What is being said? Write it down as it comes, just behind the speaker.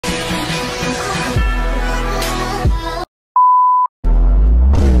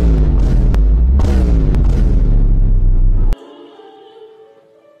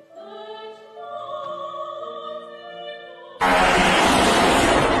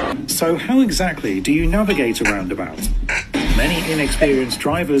So how exactly do you navigate a roundabout? Many inexperienced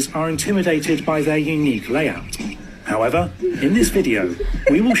drivers are intimidated by their unique layout. However, in this video,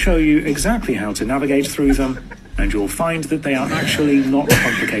 we will show you exactly how to navigate through them, and you'll find that they are actually not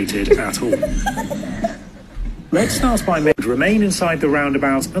complicated at all. Let's start by remain inside the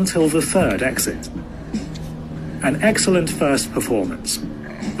roundabout until the third exit. An excellent first performance.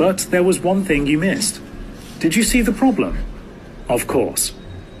 But there was one thing you missed. Did you see the problem? Of course.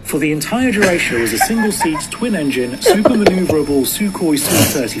 For the entire duration, it was a single-seat, twin-engine, super-maneuverable Sukhoi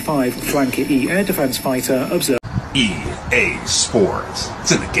Su-35 Flanker E air defense fighter observed. EA Sports.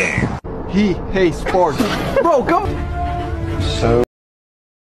 It's in the game. EA Sports. Bro, go! So...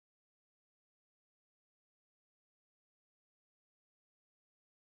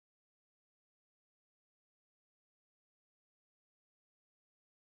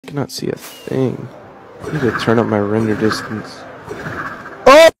 I cannot see a thing. I need to turn up my render distance.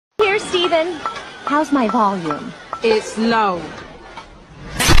 Oh! Here, Steven. How's my volume? It's low.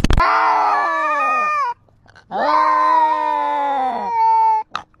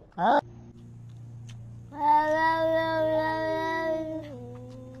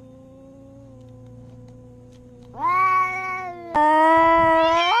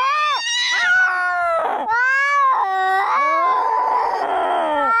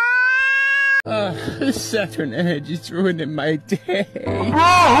 This Saturn Edge is ruining my day.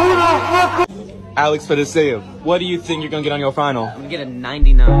 Alex Fedoseo, what do you think you're gonna get on your final? I'm gonna get a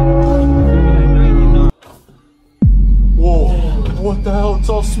 99. Whoa, what the hell? It's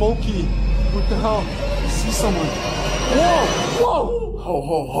all smoky. What the hell? I see someone. Whoa, whoa. Ho,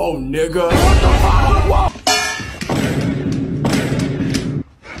 ho, ho, nigga. What the fuck?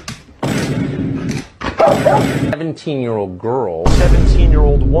 17-year-old girl,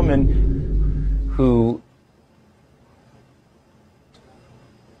 17-year-old woman who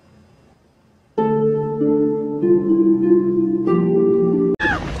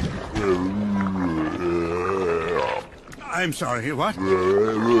I'm sorry, what?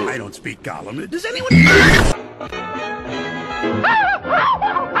 I don't speak Gollum. Does anyone...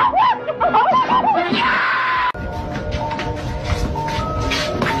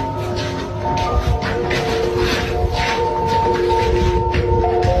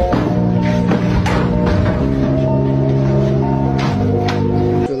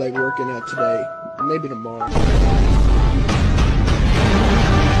 feel like working out today. Maybe tomorrow.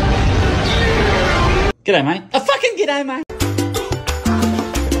 G'day, mate. A fucking g'day, mate.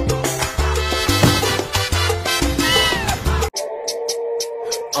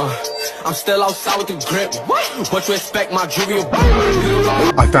 I'm still outside with the grip. What you expect, my jewelry?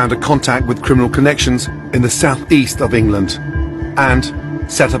 I found a contact with criminal connections in the southeast of England and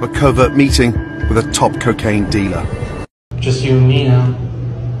set up a covert meeting with a top cocaine dealer. Just you and me now.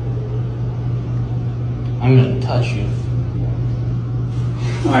 I'm gonna touch you.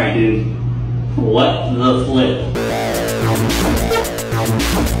 Alright, dude. What the flip?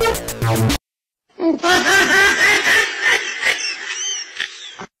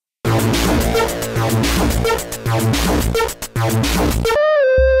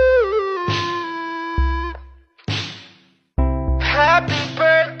 Happy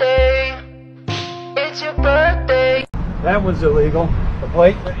birthday. It's your birthday. That one's illegal. The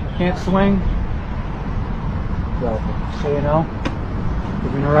plate, you can't swing. So you know,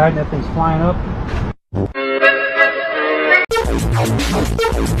 if you're riding, that thing's flying up.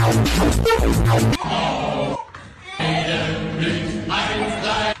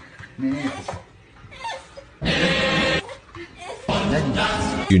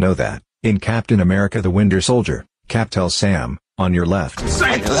 You know that, in Captain America the Winter Soldier, Cap tells Sam, on your left.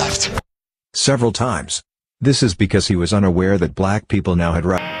 On your left. Several times. This is because he was unaware that black people now had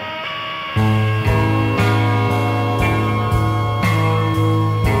rights.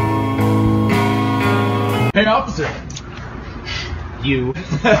 Hey, opposite. You.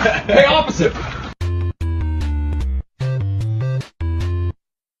 Hey, opposite.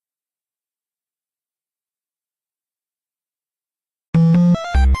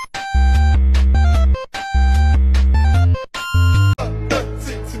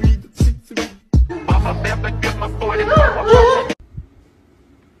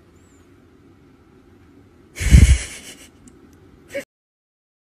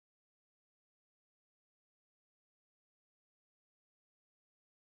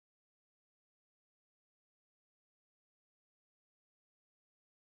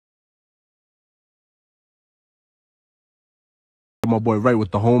 My boy right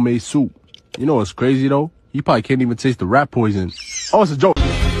with the homemade soup. You know what's crazy though? He probably can't even taste the rat poison. Oh, it's a joke.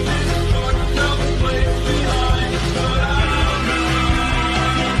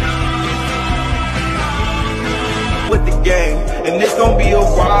 game, and it's gonna be a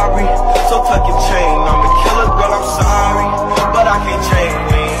robbery. So tuck your chain. I'm a killer, girl, I'm sorry, but I can't change.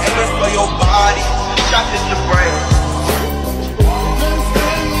 We ain't aiming for your body, shot at your brain.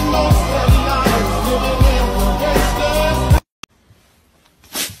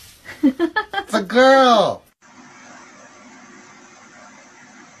 It's a girl!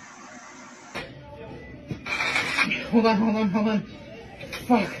 Hold on.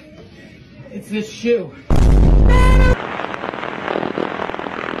 Fuck. It's this shoe.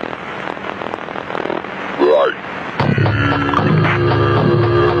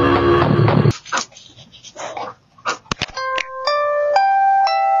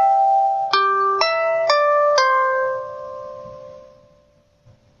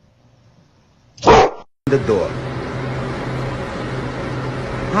 The door.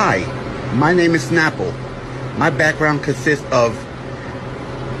 Hi, my name is Snapple. My background consists of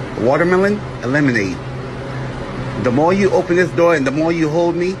watermelon and lemonade. The more you open this door and the more you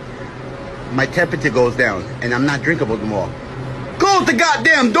hold me, my temperature goes down and I'm not drinkable anymore. Close the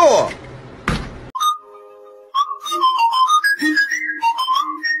goddamn door!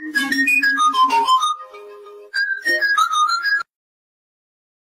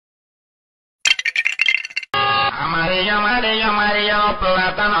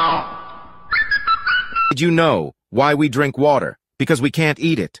 Did you know why we drink water? Because we can't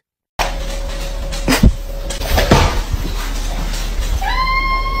eat it.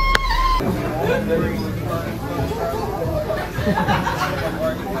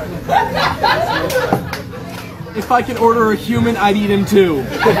 If I could order a human, I'd eat him too.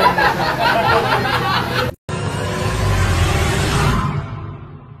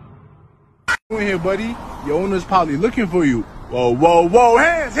 In here, buddy. Your owner's probably looking for you. Whoa.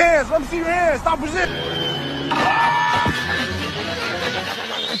 Hands. Let me see your hands. Stop resisting.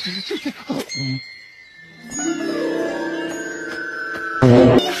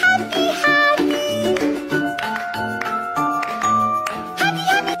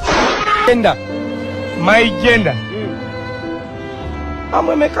 My gender. I'm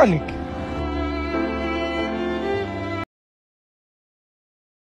a mechanic.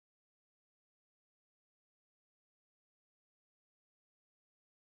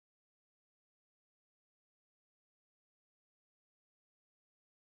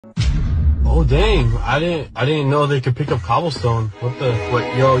 Oh dang, I didn't know they could pick up cobblestone.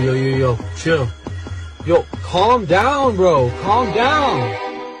 What? Yo, chill. Yo, calm down, bro. Calm down.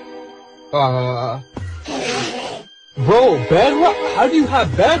 Bro, bedrock? How do you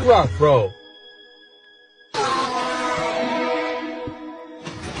have bedrock, bro?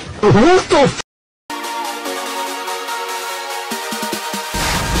 What the f-